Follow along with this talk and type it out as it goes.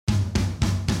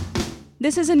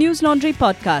This is a News Laundry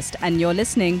podcast, and you're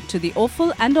listening to the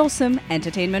Awful and Awesome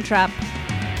Entertainment Wrap.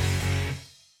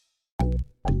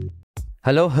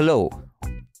 Hello.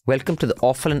 Welcome to the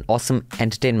Awful and Awesome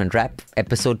Entertainment Wrap,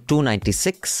 episode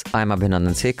 296. I'm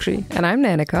Abhinandan Sekhri. And I'm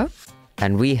Nanika.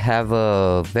 And we have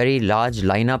a very large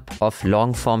lineup of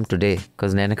long form today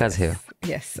because Nanika's here.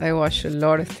 Yes, I watched a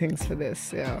lot of things for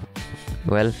this, yeah.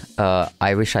 Well,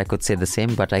 I wish I could say the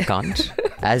same, but I can't,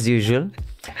 as usual.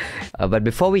 But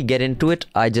before we get into it,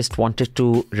 I just wanted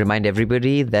to remind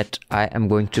everybody that I am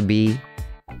going to be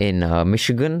in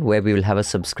Michigan, where we will have a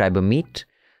subscriber meet.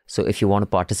 So if you want to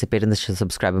participate in the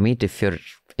subscriber meet, if you're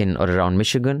in or around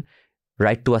Michigan,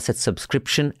 write to us at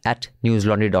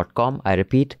subscription@newslaundry.com. I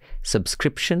repeat,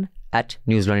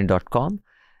 subscription@newslaundry.com,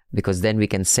 because then we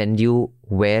can send you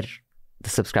where the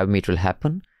subscriber meet will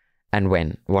happen and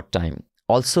when, what time.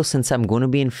 Also, since I'm going to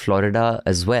be in Florida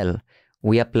as well,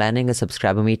 we are planning a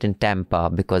subscriber meet in Tampa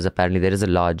because apparently there is a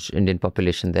large Indian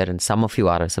population there and some of you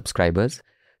are our subscribers.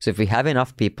 So if we have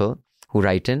enough people who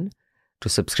write in to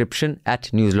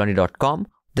subscription@newslaundry.com,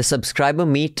 the subscriber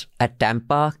meet at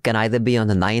Tampa can either be on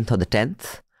the 9th or the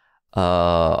 10th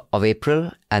of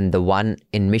April, and the one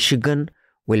in Michigan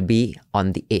will be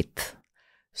on the 8th.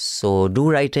 So do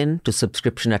write in to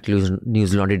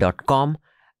subscription@newslaundry.com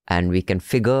and we can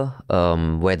figure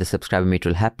where the subscriber meet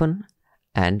will happen.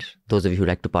 And those of you who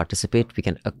like to participate, we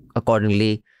can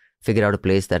accordingly figure out a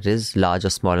place that is large or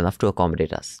small enough to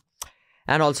accommodate us.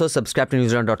 And also subscribe to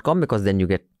newslaundry.com, because then you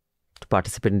get to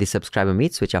participate in the subscriber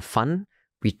meets, which are fun.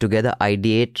 We together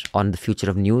ideate on the future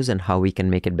of news and how we can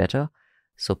make it better.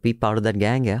 So be part of that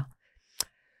gang, yeah?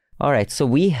 All right, so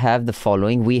we have the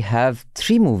following. We have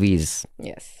 3 movies.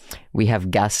 Yes. We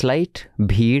have Gaslight,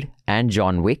 Bheed, and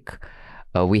John Wick.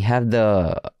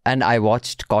 And I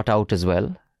watched Caught Out as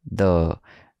well, the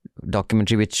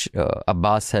documentary which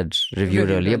Abbas had reviewed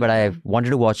earlier, but I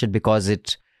wanted to watch it because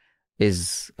it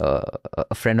is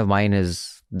a friend of mine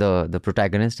is the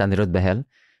protagonist, Anirudh Behel.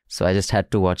 So I just had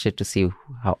to watch it to see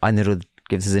how Anirudh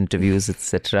gives his interviews,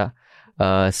 etc.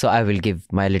 So I will give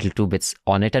my little 2 bits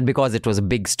on it. And because it was a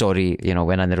big story,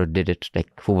 when Anirudh did it,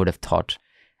 like who would have thought?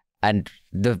 And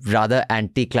the rather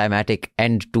anticlimactic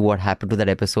end to what happened to that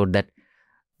episode, that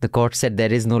the court said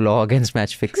there is no law against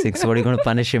match fixing. So what are you going to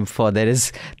punish him for? There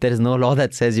is no law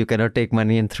that says you cannot take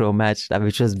money and throw a match,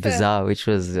 which was bizarre, which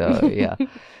was, yeah.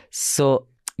 So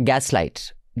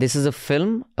Gaslight. This is a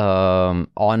film on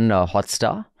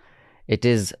Hotstar. It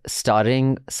is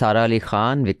starring Sara Ali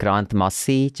Khan, Vikrant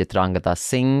Massey, Chitrangada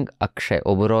Singh, Akshay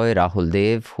Oberoi, Rahul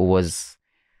Dev, who was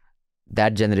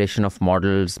that generation of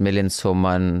models, Milind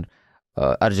Soman,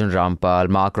 Arjun Rampal,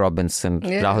 Mark Robinson,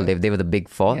 Rahul Dev. They were the big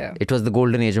 4. Yeah. It was the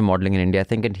golden age of modeling in India, I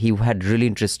think. And he had really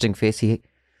interesting face. We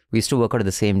used to work out at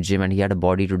the same gym and he had a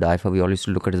body to die for. We all used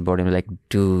to look at his body and be like,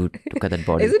 dude, look at that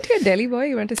body. Isn't he a Delhi boy?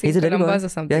 You went to see Columbus or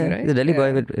something, right? He's a Delhi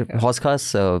boy with horse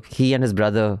cars. He and his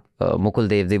brother, Mukul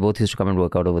Dev, they both used to come and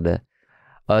work out over there.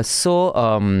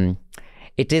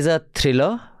 It is a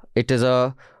thriller. It is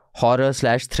a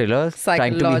horror/thriller.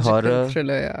 Psychological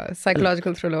thriller, yeah.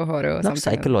 Psychological thriller horror or Not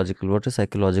psychological. What is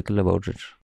psychological about it?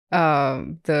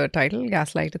 The title,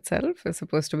 Gaslight itself, is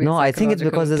supposed to be No, I think it's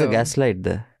because there's a gaslight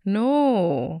there.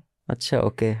 No. Achha,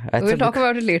 okay. We'll talk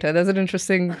about it later. There's an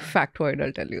interesting factoid,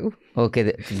 I'll tell you.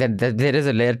 Okay, there is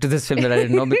a layer to this film that I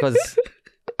didn't know, because,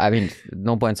 I mean,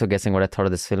 no points for guessing what I thought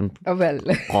of this film. Oh, well.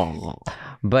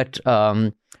 But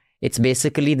it's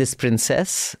basically this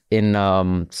princess in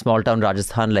small town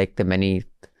Rajasthan, like the many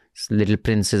little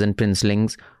princes and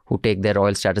princelings who take their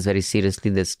royal status very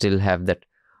seriously. They still have that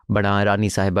Bada Rani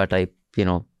Sahiba type,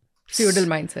 feudal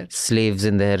mindset. Slaves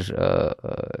in their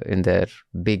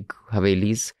big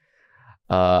havelis.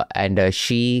 And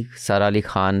she, Sara Ali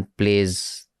Khan,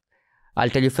 plays... I'll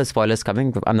tell you for spoilers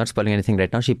coming. I'm not spoiling anything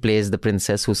right now. She plays the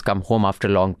princess who's come home after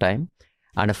a long time.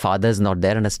 And her father's not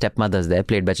there and her stepmother's there,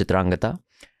 played by Chitrangada.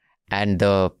 And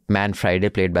the man Friday,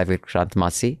 played by Vikrant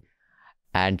Massey.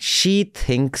 And she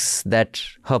thinks that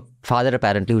her father,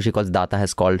 apparently, who she calls Data,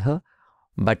 has called her.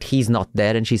 But he's not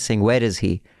there and she's saying, where is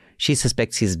he? She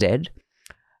suspects he's dead.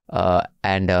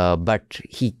 But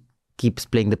he keeps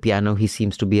playing the piano. He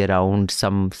seems to be around.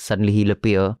 Suddenly he'll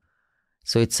appear.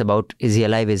 So it's about, is he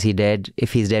alive? Is he dead?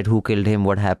 If he's dead, who killed him?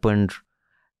 What happened?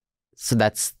 So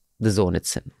that's the zone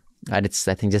it's in. And it's,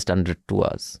 I think, just under 2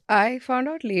 hours. I found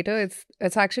out later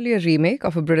it's actually a remake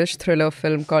of a British thriller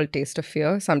film called Taste of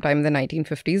Fear, sometime in the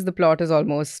 1950s. The plot is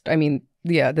almost,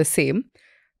 the same.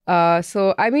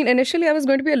 So, I mean, initially I was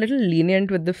going to be a little lenient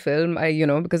with the film,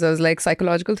 because I was like,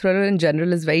 psychological thriller in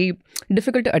general is very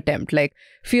difficult to attempt. Like,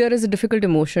 fear is a difficult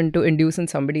emotion to induce in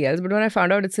somebody else. But when I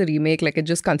found out it's a remake, like, it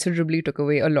just considerably took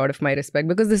away a lot of my respect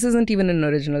because this isn't even an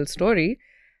original story.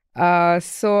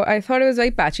 So I thought it was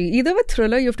very patchy. Either with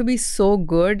thriller, you have to be so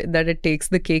good that it takes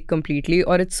the cake completely,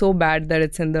 or it's so bad that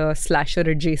it's in the slasher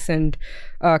adjacent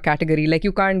category. Like,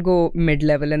 you can't go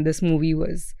mid-level, and this movie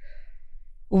was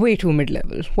way too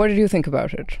mid-level. What did you think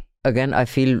about it? Again, I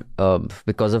feel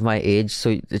because of my age, so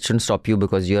it shouldn't stop you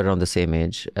because you're around the same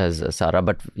age as Sarah.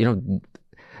 But,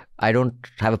 I don't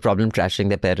have a problem trashing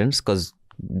their parents because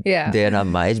they're not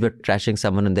my age, but trashing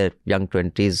someone in their young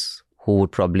 20s who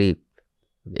would probably,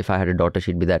 if I had a daughter,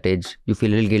 she'd be that age. You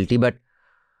feel a little guilty, but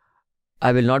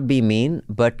I will not be mean,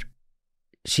 but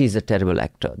she's a terrible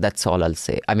actor. That's all I'll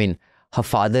say. I mean, her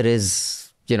father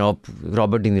is,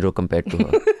 Robert De Niro compared to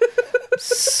her.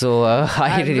 So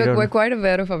I really don't. We're quite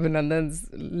aware of Abhinandan's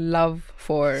love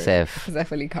for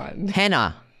Saif Ali Khan.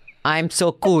 Henna, I'm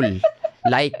so cool.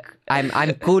 Like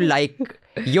I'm cool. Like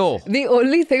yo. The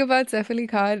only thing about Saif Ali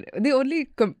Khan, the only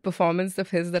performance of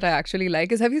his that I actually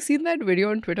like is, have you seen that video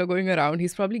on Twitter going around?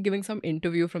 He's probably giving some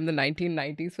interview from the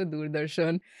 1990s for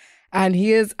Doordarshan. And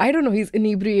he is, I don't know, he's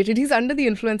inebriated. He's under the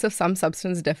influence of some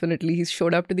substance, definitely. He's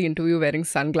showed up to the interview wearing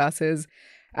sunglasses.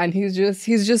 And he's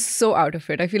just so out of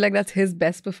it. I feel like that's his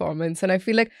best performance. And I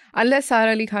feel like unless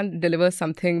Sara Ali Khan delivers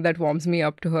something that warms me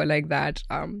up to her like that,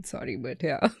 sorry, but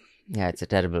yeah. Yeah, it's a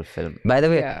terrible film. By the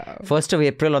way, 1st of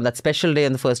April, on that special day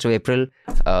on the 1st of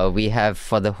April, we have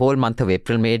for the whole month of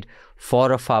April made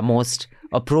 4 of our most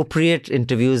appropriate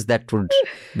interviews that would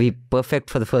be perfect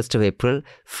for the 1st of April.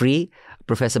 Free.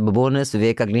 Professor Babonis,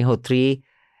 Vivek Agnihotri,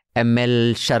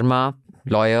 ML Sharma,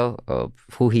 lawyer,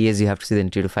 who he is, you have to see the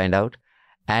interview to find out.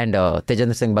 And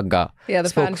Tejendra Singh Bagga. Yeah, the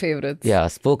fan favorites. Yeah,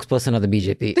 spokesperson of the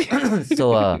BJP.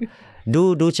 So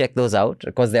do check those out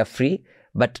because they're free.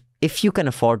 But if you can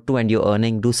afford to and you're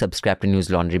earning, do subscribe to News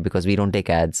Laundry because we don't take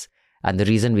ads. And the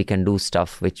reason we can do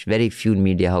stuff which very few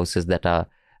media houses that are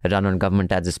run on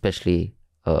government ads especially,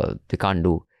 they can't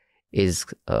do, is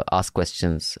ask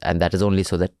questions. And that is only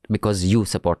so that because you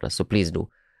support us. So please do.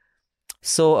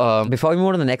 So before we move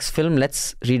on to the next film,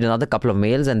 let's read another couple of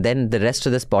mails and then the rest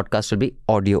of this podcast will be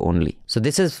audio only. So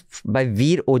this is by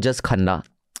Veer Ojas Khanna.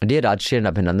 Dear Rajshri and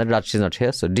Abhinandan, Rajshri is not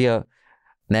here. So dear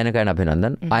Nainaka and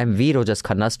Abhinandan, I am Veer Ojas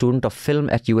Khanna, student of film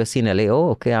at USC in LA.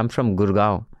 Oh, okay, I'm from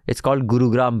Gurgaon. It's called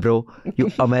Gurugram, bro.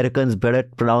 You Americans better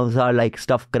pronounce our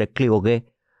stuff correctly, okay?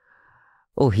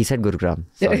 Oh, he said Gurugram.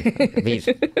 Sorry.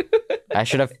 Veer. I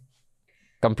should have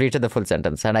completed the full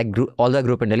sentence. And I grew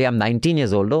up in Delhi. I'm 19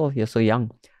 years old. Oh, you're so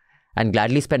young. And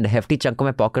gladly spend a hefty chunk of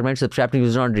my pocket money to subscribe to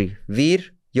News Laundry. Veer,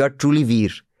 you are truly Veer.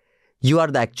 You are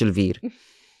the actual Veer.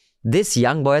 This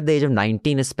young boy at the age of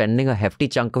 19 is spending a hefty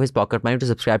chunk of his pocket money to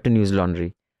subscribe to News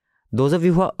Laundry. Those of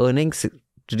you who are earning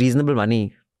reasonable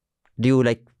money, do you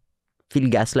feel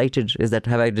gaslighted?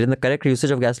 Have I written the correct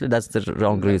usage of gaslit? That's the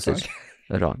wrong usage.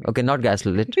 Wrong. Okay, not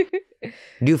gaslit. Do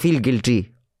you feel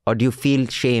guilty? Or do you feel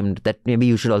shamed that maybe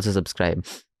you should also subscribe?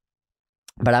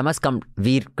 But I must come,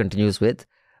 Veer continues with,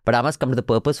 but I must come to the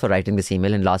purpose for writing this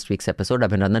email in last week's episode.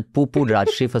 Abhinandan poo-pooed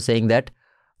Rajshri for saying that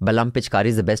Balam Pichkari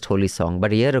is the best holy song.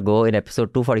 But a year ago in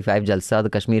episode 245 Jalsa,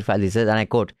 the Kashmir Files, he says, and I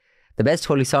quote, the best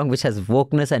holy song which has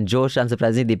wokeness and josh,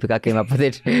 unsurprisingly Deepika came up with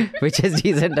it, which is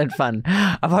decent and fun.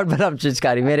 About Balam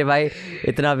Pichkari, mere bhai,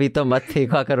 itna bhi to mat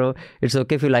phekha karo. It's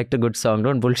okay if you liked a good song.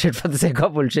 Don't bullshit for the sake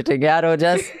of bullshitting. Yaar,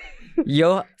 Ojas.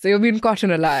 So you've been caught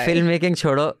in a lie. Filmmaking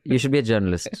chodo, you should be a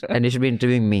journalist and you should be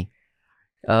interviewing me.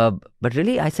 But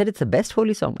really, I said it's the best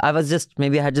holy song.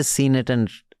 Maybe I had just seen it and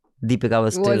Deepika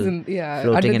was still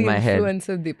floating in my head. Under the influence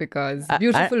of Deepika's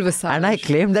beautiful visage. And I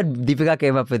claim that Deepika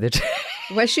came up with it.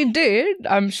 Well, she did.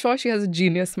 I'm sure she has a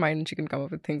genius mind and she can come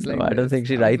up with things like that. I don't think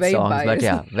she writes songs, biased. But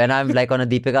yeah, when I'm on a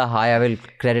Deepika high, I will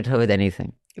credit her with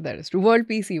anything. That is true. World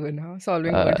peace even, huh?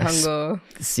 Solving world hunger.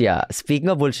 Yeah. Speaking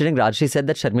of bullshitting, Rajshri said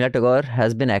that Sharmila Tagore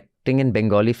has been acting in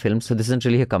Bengali films, so this isn't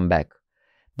really a comeback.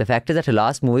 The fact is that her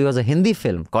last movie was a Hindi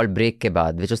film called Break Ke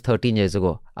Baad, which was 13 years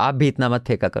ago. Aap bhi itna mat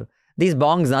pheka kar. These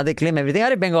bongs, now they claim everything.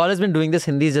 Arey, Bengal has been doing this,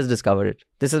 Hindis just discovered it.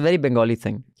 This is a very Bengali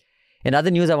thing. In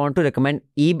other news, I want to recommend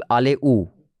Eeb Ale Oo,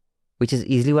 which is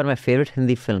easily one of my favorite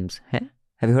Hindi films.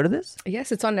 Have you heard of this?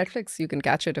 Yes, it's on Netflix. You can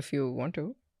catch it if you want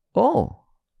to. Oh.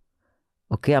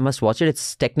 Okay, I must watch it.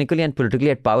 It's technically and politically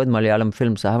at par with Malayalam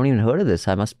films. I haven't even heard of this.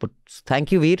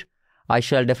 Thank you, Veer. I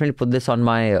shall definitely put this on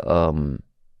my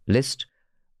list.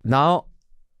 Now,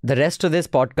 the rest of this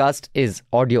podcast is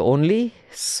audio only.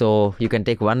 So you can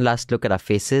take one last look at our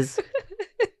faces.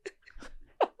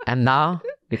 And now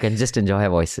you can just enjoy our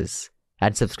voices.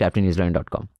 and subscribe to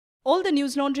newslaundry.com. All the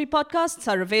News Laundry podcasts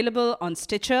are available on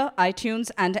Stitcher,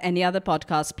 iTunes, and any other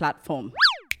podcast platform.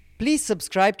 Please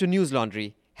subscribe to News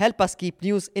Laundry. Help us keep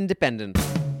news independent.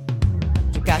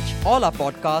 To catch all our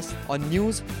podcasts on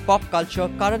news, pop culture,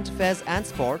 current affairs, and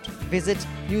sport, visit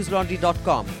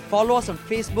newslaundry.com. Follow us on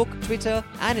Facebook, Twitter,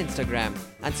 and Instagram,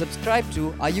 and subscribe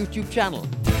to our YouTube channel.